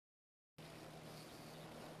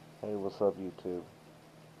Hey, what's up YouTube?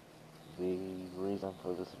 The reason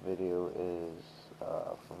for this video is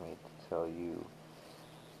for me to tell you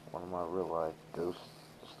one of my real life ghost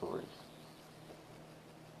stories,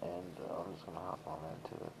 and I'm just gonna hop on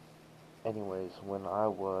into it. Anyways, when I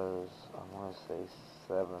was, I want to say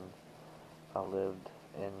 7, I lived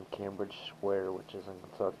in Cambridge Square, which is in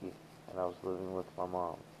Kentucky, and I was living with my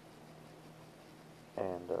mom.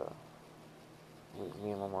 And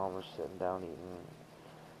me and my mom were sitting down eating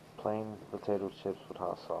plain potato chips with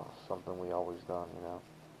hot sauce, something we always done,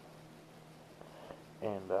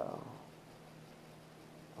 And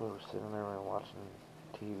we were sitting there and watching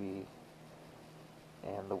TV,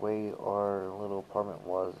 and the way our little apartment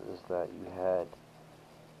was is that you had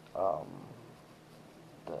um,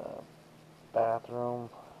 the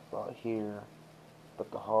bathroom about here,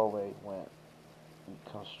 but the hallway went, you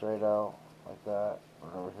come straight out like that,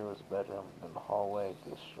 and over here was the bedroom, then the hallway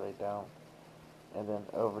goes straight down, and then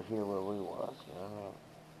over here where we was, you know what I mean?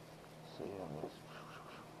 So anyways,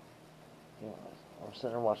 I'm sitting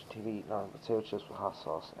there watching TV, eating our potato chips with hot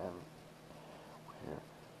sauce, and we hear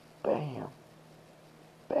bam,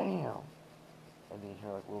 bam, and then you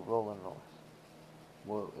hear like a little rolling noise.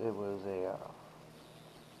 Well, it was a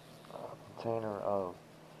container of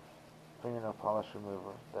fingernail polish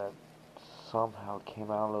remover that somehow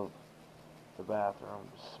came out of the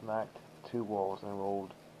bathroom, smacked 2 walls, and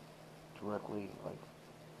rolled directly, like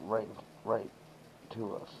right, right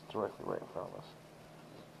to us, directly right in front of us.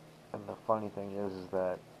 And the funny thing is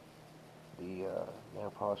that the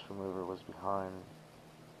nail polish remover was behind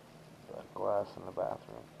the glass in the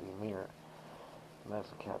bathroom, the mirror,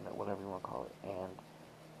 medicine cabinet, whatever you want to call it, and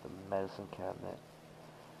the medicine cabinet,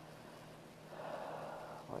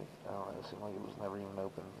 like, I don't know, it seemed like it was never even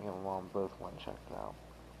open. Me and my mom both went and checked it out.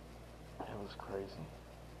 It was crazy.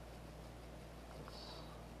 It's,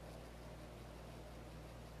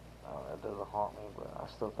 I don't know, it doesn't haunt me, but I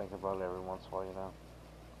still think about it every once in a while.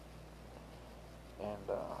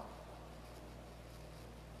 And,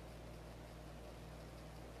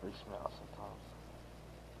 freaks me out sometimes.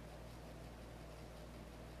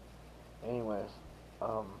 Anyways,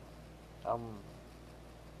 um, I'm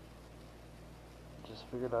just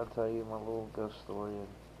figured I'd tell you my little ghost story and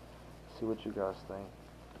see what you guys think.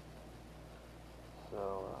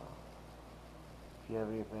 So, if you have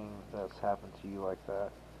anything that's happened to you like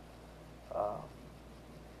that, um,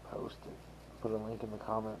 post it. Put a link in the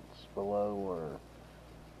comments below or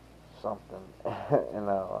something, and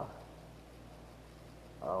I'll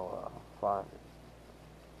find it.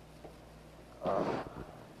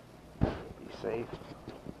 Be safe.